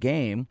they're in a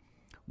game,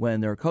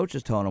 when their coach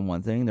is telling them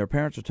one thing, their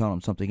parents are telling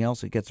them something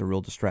else. It gets a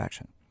real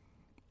distraction.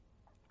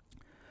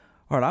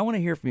 All right, I want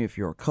to hear from you if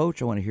you're a coach.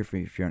 I want to hear from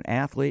you if you're an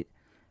athlete.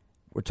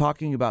 We're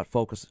talking about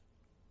focus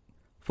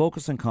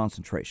and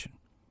concentration.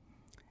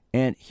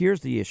 And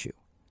here's the issue.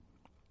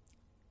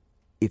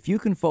 If you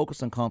can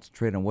focus and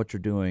concentrate on what you're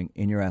doing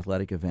in your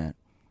athletic event,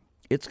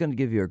 it's going to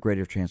give you a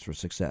greater chance for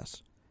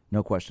success.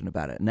 No question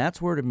about it. And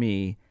that's where, to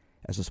me,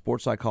 as a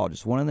sports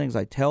psychologist, one of the things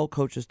I tell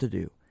coaches to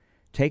do,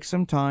 take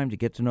some time to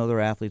get to know their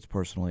athletes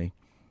personally,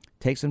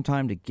 take some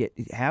time to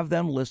have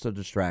them list the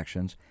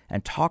distractions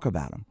and talk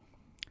about them.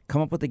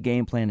 Come up with a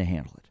game plan to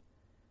handle it.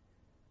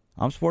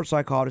 I'm sports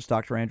psychologist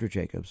Dr. Andrew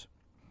Jacobs.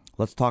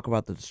 Let's talk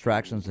about the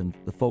distractions and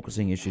the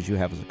focusing issues you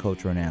have as a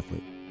coach or an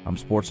athlete. I'm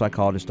sports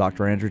psychologist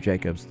Dr. Andrew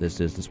Jacobs. This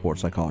is the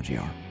Sports Psychology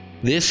Hour.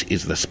 This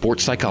is the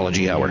Sports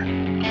Psychology Hour.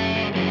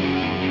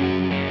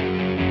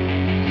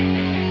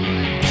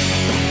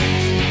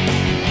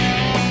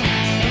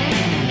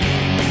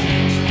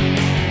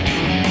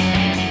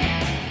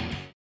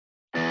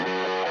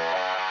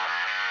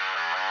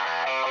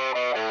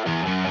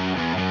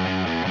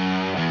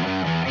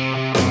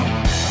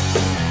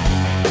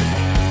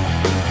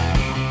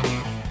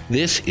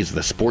 This is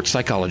the Sports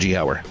Psychology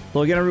Hour.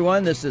 Hello again,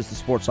 everyone. This is the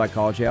Sports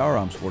Psychology Hour.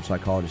 I'm sports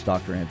psychologist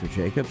Dr. Andrew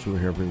Jacobs. We're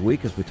here every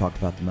week as we talk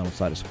about the mental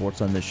side of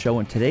sports on this show.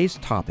 And today's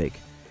topic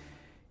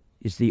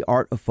is the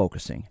art of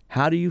focusing.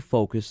 How do you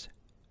focus?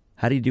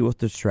 How do you deal with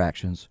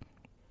distractions?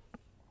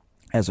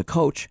 As a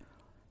coach,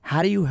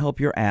 how do you help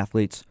your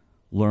athletes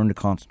learn to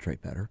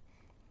concentrate better?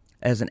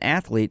 As an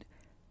athlete,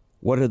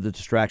 what are the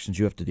distractions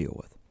you have to deal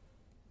with?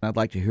 I'd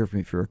like to hear from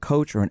you if you're a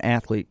coach or an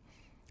athlete.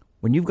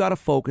 When you've got to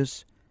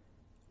focus,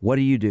 what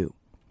do you do?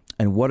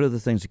 And what are the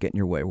things that get in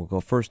your way? We'll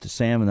go first to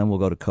Sam, and then we'll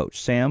go to Coach.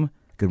 Sam,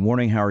 good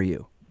morning. How are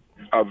you?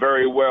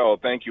 Very well.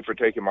 Thank you for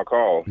taking my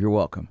call. You're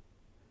welcome.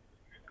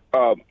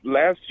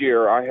 Last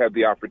year, I had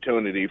the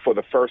opportunity for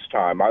the first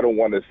time. I don't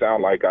want to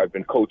sound like I've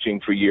been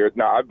coaching for years.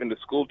 Now, I've been a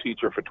school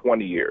teacher for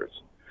 20 years.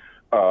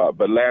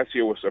 But last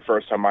year was the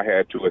first time I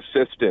had to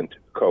assistant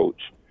coach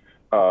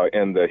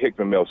in the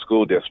Hickman Mill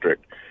School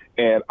District.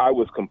 And I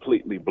was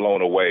completely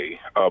blown away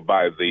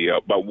by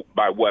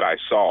what I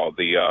saw,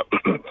 the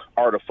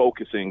art of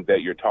focusing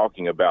that you're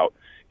talking about,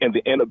 and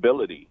the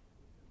inability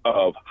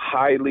of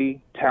highly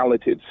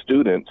talented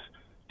students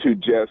to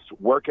just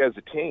work as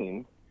a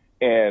team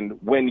and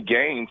win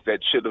games that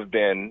should have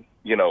been,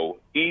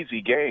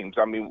 easy games.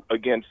 I mean,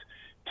 against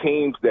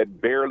teams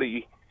that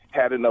barely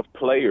had enough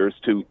players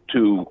to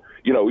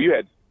you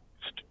had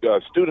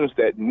students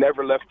that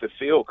never left the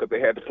field because they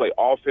had to play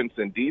offense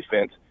and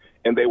defense,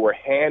 and they were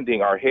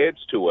handing our heads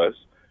to us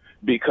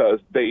because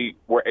they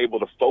were able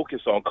to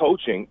focus on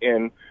coaching.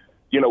 And,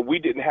 we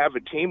didn't have a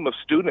team of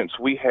students.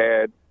 We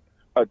had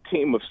a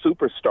team of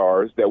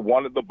superstars that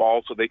wanted the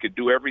ball so they could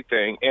do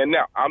everything. And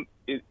now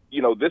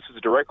this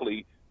is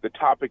directly the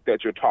topic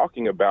that you're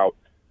talking about.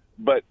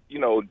 But,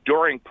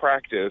 during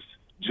practice,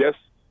 just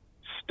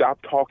stop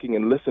talking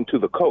and listen to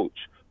the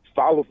coach.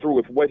 Follow through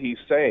with what he's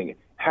saying.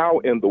 How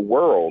in the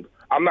world?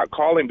 I'm not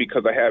calling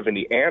because I have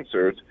any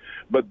answers,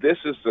 but this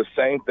is the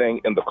same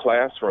thing in the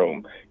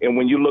classroom. And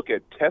when you look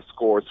at test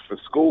scores for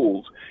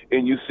schools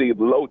and you see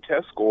low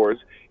test scores,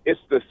 it's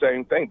the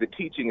same thing. The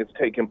teaching is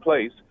taking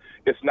place.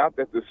 It's not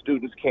that the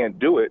students can't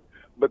do it,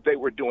 but they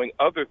were doing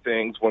other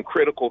things when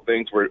critical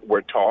things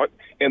were taught,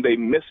 and they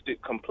missed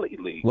it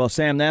completely. Well,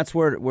 Sam, that's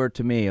where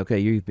to me,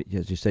 okay,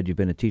 as you said, you've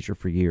been a teacher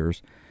for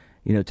years.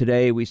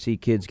 Today we see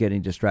kids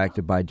getting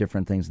distracted by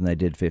different things than they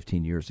did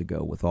 15 years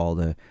ago with all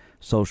the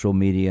social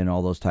media and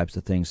all those types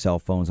of things, cell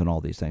phones and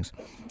all these things.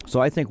 So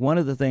I think one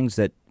of the things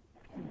that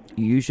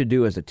you should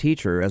do as a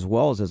teacher as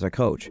well as a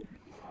coach,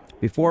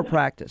 before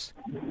practice,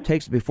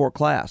 before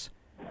class,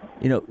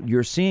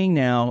 you're seeing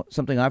now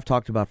something I've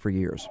talked about for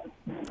years,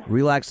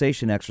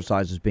 relaxation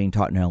exercises being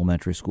taught in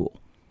elementary school.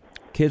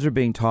 Kids are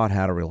being taught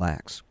how to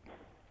relax.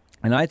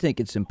 And I think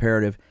it's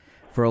imperative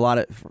for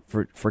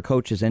for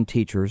coaches and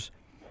teachers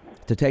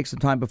to take some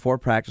time before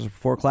practice or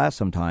before class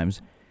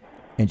sometimes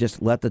and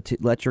just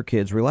let your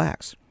kids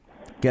relax.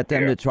 Get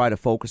them to try to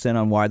focus in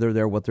on why they're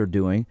there, what they're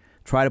doing.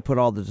 Try to put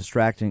all the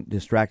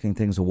distracting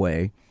things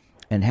away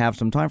and have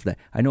some time for that.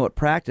 I know at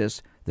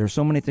practice there's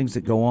so many things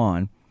that go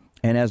on,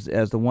 and as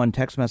the one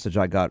text message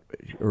I got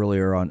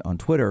earlier on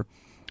Twitter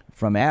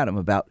from Adam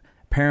about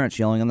parents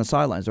yelling on the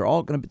sidelines, there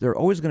are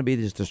always going to be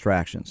these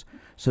distractions.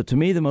 So to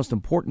me the most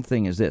important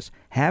thing is this: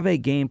 have a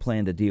game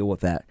plan to deal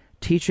with that.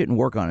 Teach it and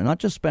work on it. Not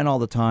just spend all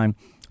the time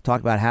talk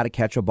about how to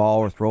catch a ball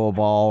or throw a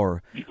ball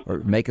or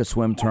make a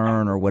swim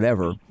turn or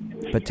whatever,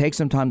 but take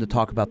some time to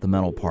talk about the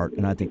mental part,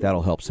 and I think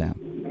that'll help Sam.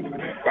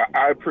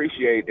 I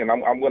appreciate, and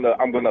I'm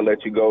gonna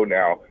let you go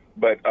now.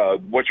 But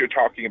what you're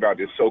talking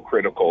about is so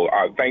critical.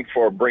 Thanks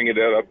for bringing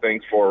it up.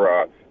 Thanks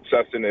for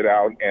sussing it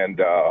out,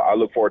 and I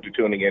look forward to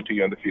tuning in to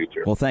you in the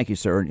future. Well, thank you,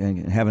 sir,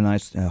 and have a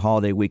nice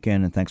holiday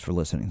weekend, and thanks for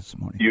listening this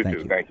morning. You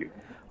too. Thank you.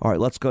 All right,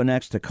 let's go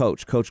next to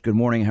Coach. Coach, good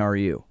morning. How are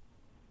you?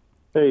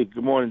 Hey,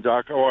 good morning,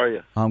 Doc. How are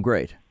you? I'm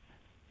great.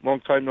 Long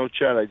time no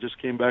chat. I just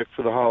came back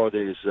for the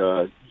holidays.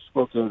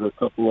 Spoke to a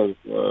couple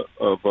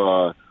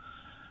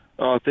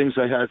of things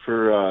I had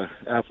for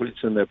athletes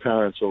and their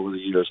parents over the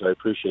years. I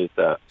appreciate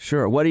that.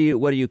 Sure. What do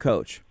you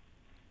coach?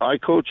 I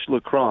coach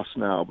lacrosse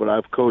now, but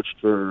I've coached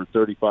for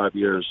 35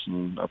 years,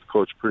 and I've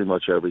coached pretty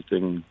much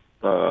everything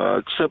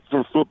except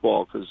for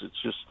football because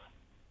it's just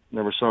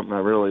never something I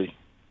really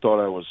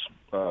thought I was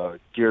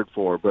geared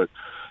for. But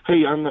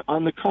hey,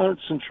 on the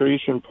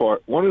concentration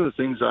part, one of the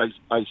things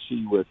I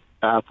see with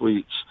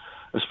athletes,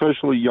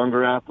 especially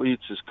younger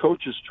athletes, is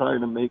coaches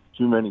trying to make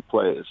too many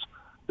plays.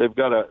 They've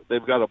got a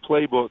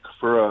playbook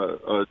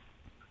for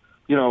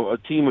a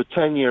team of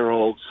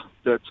 10-year-olds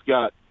that's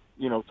got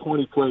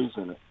 20 plays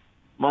in it.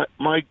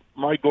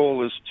 My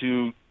goal is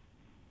to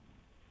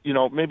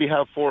maybe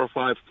have 4 or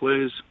 5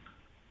 plays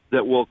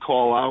that we'll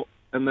call out,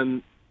 and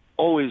then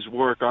always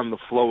work on the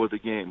flow of the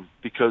game.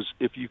 Because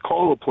if you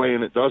call a play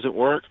and it doesn't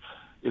work,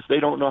 if they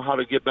don't know how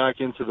to get back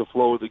into the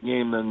flow of the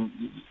game, then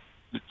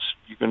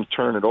you're going to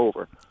turn it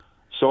over.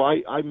 So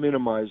I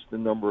minimize the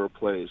number of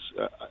plays.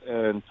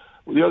 And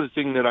the other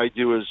thing that I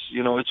do is,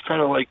 it's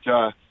kind of like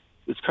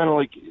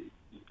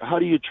how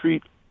do you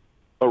treat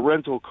a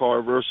rental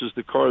car versus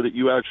the car that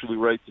you actually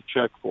write the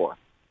check for?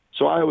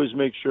 So I always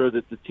make sure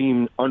that the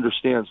team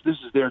understands this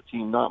is their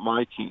team, not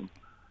my team.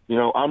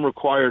 I'm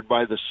required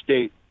by the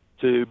state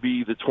to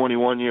be the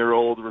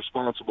 21-year-old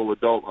responsible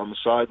adult on the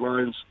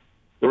sidelines.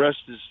 The rest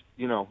is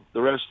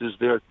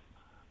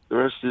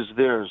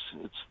theirs.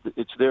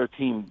 It's their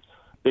team.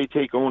 They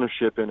take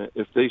ownership in it.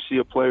 If they see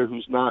a player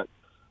who's not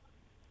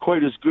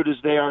quite as good as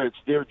they are,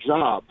 it's their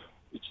job.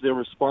 It's their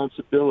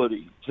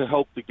responsibility to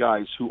help the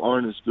guys who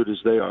aren't as good as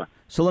they are.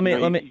 So let me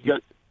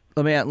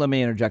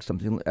interject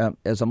something.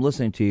 As I'm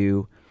listening to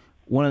you,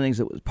 one of the things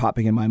that was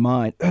popping in my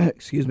mind,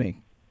 excuse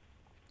me,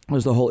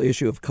 was the whole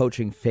issue of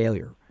coaching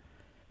failure.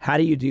 How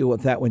do you deal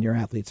with that when your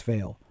athletes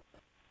fail?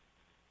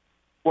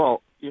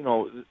 Well,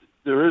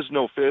 there is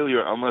no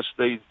failure unless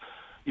they,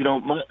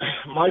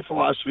 my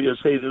philosophy is,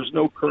 hey, there's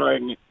no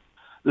crying.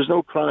 There's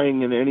no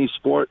crying in any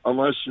sport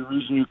unless the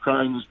reason you're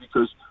crying is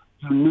because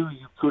you knew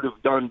you could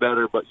have done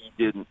better, but you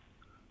didn't.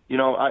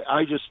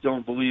 I just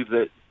don't believe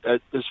that,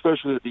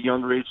 especially at the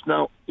younger age.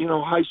 Now,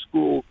 high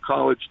school,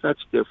 college,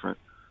 that's different.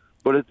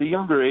 But at the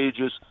younger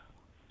ages,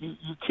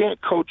 you can't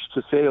coach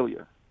to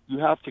failure. You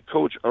have to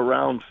coach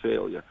around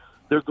failure.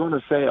 They're going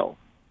to fail.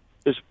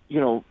 is,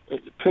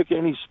 pick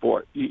any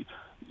sport.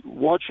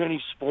 Watch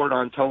any sport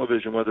on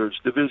television, whether it's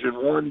Division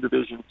I,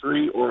 Division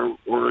III,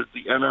 or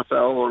the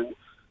NFL,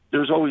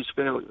 there's always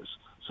failures.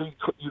 So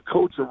you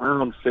coach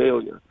around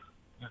failure.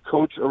 You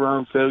coach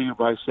around failure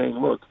by saying,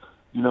 look,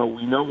 we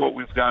know what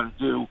we've got to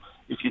do.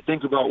 If you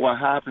think about what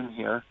happened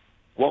here,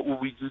 what will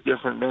we do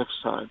different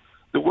next time?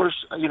 The worst,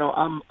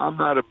 I'm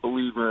not a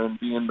believer in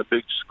being the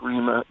big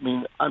screamer. I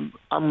mean, I'm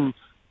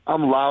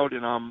loud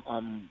and I'm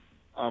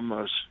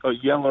a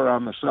yeller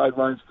on the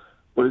sidelines,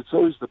 but it's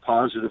always the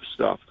positive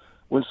stuff.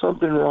 When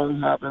something wrong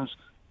happens,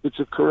 it's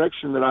a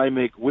correction that I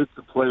make with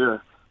the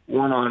player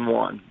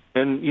one-on-one.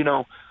 And,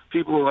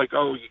 people are like,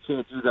 oh, you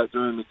can't do that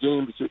during the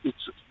game. You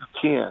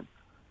can,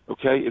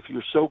 okay? If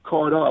you're so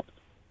caught up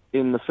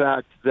in the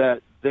fact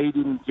that they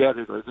didn't get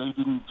it or they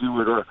didn't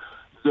do it or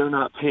they're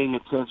not paying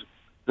attention,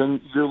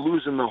 then you're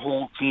losing the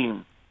whole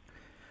team.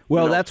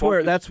 Well, that's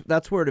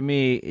where to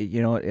me,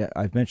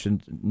 I've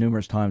mentioned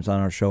numerous times on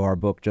our show, our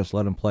book, Just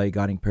Let Them Play,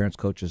 Guiding Parents,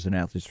 Coaches, and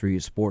Athletes Through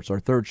Youth Sports. Our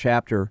third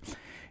chapter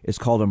is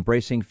called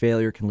Embracing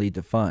Failure Can Lead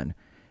to Fun.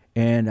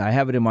 And I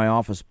have it in my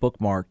office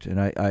bookmarked, and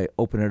I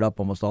open it up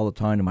almost all the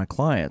time to my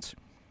clients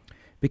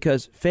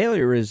because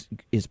failure is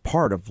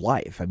part of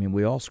life. I mean,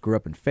 we all screw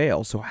up and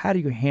fail. So how do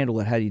you handle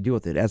it? How do you deal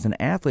with it? As an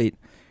athlete,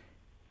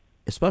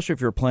 especially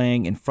if you're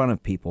playing in front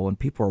of people and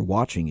people are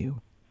watching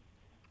you,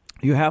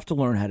 you have to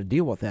learn how to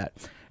deal with that.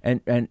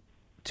 And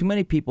too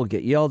many people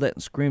get yelled at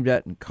and screamed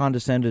at and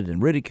condescended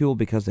and ridiculed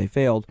because they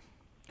failed.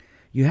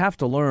 You have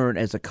to learn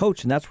as a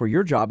coach, and that's where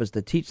your job is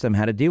to teach them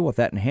how to deal with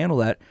that and handle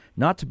that,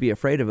 not to be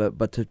afraid of it,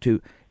 but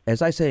to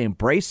as I say,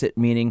 embrace it,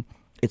 meaning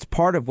it's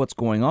part of what's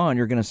going on.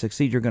 You're going to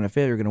succeed, you're going to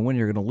fail, you're going to win,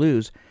 you're going to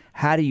lose.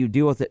 How do you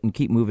deal with it and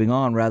keep moving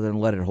on rather than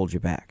let it hold you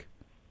back?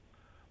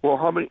 Well,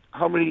 how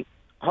many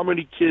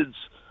kids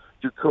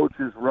do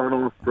coaches run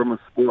off from a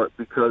sport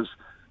because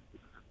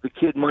the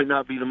kid might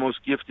not be the most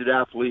gifted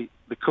athlete?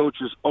 The coach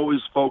is always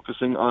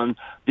focusing on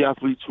the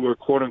athletes who are,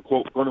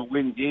 quote-unquote, going to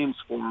win games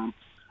for them.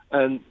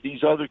 And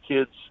these other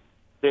kids,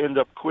 they end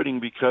up quitting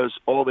because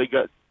all they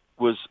got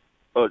was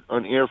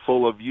an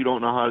earful of, you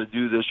don't know how to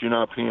do this, you're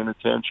not paying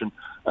attention,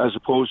 as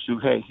opposed to,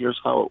 hey, here's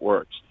how it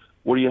works.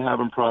 What are you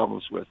having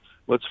problems with?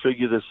 Let's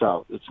figure this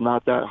out. It's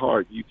not that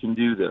hard. You can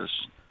do this.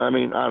 I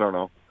mean, I don't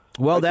know.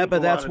 Well,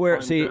 that's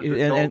where, see,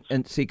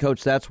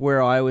 Coach, that's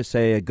where I always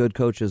say a good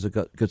coach is a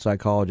good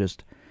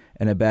psychologist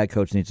and a bad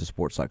coach needs a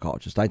sports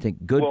psychologist. I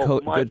think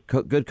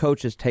good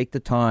coaches take the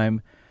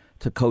time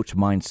to coach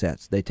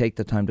mindsets. They take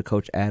the time to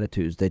coach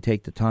attitudes. They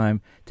take the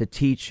time to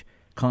teach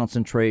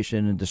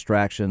concentration and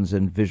distractions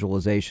and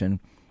visualization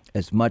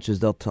as much as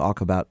they'll talk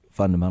about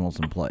fundamentals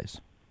and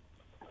plays.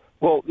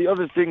 Well, the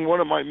other thing, one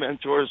of my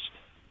mentors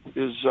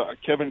is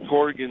Kevin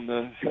Corrigan,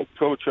 the head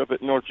coach up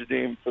at Notre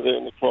Dame for their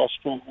lacrosse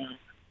program. And he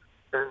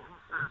says,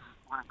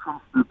 when it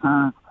comes to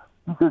parents,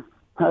 he says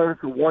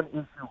parents are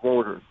one-issue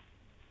voters.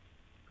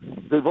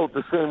 They vote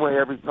the same way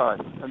every time,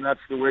 and that's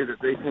the way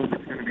that they think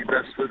it's going to be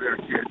best for their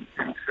kid.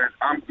 And he said,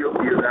 I'm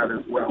guilty of that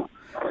as well.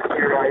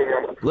 Here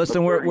I am.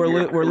 Listen,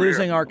 we're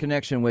losing our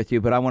connection with you,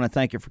 but I want to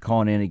thank you for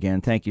calling in again.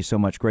 Thank you so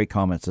much. Great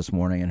comments this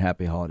morning, and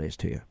happy holidays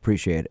to you.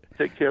 Appreciate it.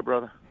 Take care,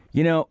 brother.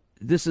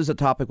 This is a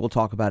topic we'll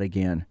talk about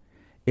again.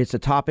 It's a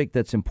topic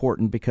that's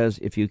important because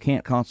if you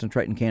can't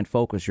concentrate and can't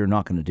focus, you're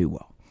not going to do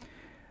well.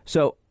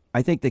 So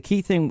I think the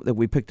key thing that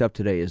we picked up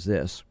today is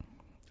this.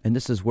 And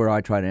this is where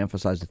I try to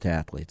emphasize it to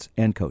athletes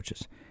and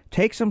coaches.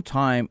 Take some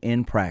time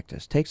in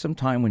practice. Take some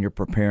time when you're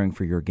preparing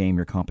for your game,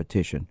 your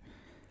competition,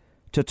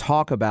 to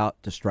talk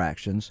about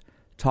distractions,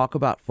 talk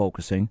about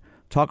focusing,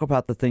 talk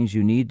about the things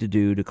you need to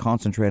do to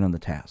concentrate on the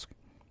task.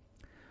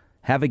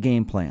 Have a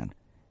game plan.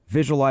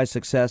 Visualize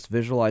success,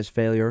 visualize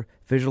failure,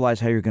 visualize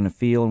how you're going to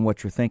feel and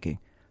what you're thinking.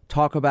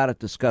 Talk about it,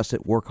 discuss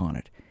it, work on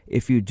it.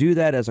 If you do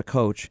that as a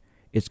coach,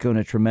 it's going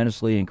to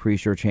tremendously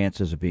increase your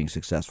chances of being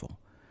successful.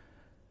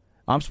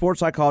 I'm sports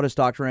psychologist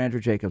Dr.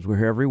 Andrew Jacobs. We're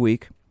here every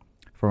week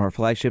from our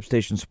flagship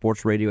station,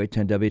 Sports Radio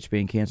 810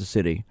 WHB in Kansas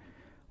City.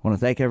 I want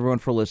to thank everyone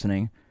for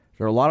listening.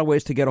 There are a lot of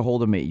ways to get a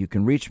hold of me. You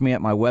can reach me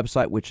at my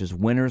website, which is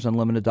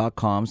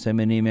winnersunlimited.com. Send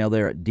me an email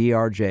there at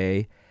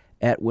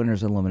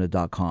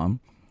drj@winnersunlimited.com.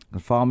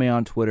 And follow me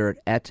on Twitter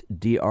at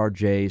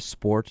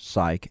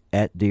drjsportspsych,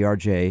 at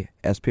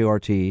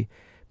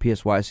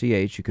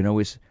drjsportpsych. You can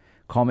always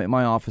call me at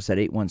my office at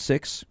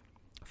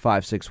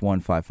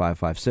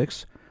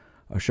 816-561-5556.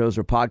 Our shows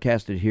are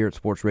podcasted here at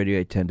Sports Radio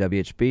 810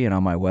 WHB and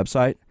on my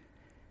website.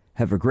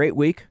 Have a great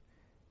week.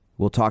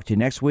 We'll talk to you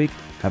next week.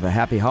 Have a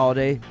happy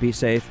holiday. Be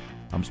safe.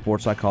 I'm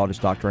sports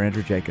psychologist Dr.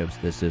 Andrew Jacobs.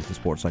 This is the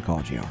Sports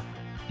Psychology Hour.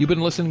 You've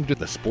been listening to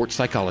the Sports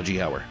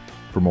Psychology Hour.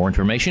 For more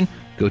information,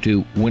 go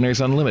to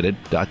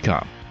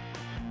winnersunlimited.com.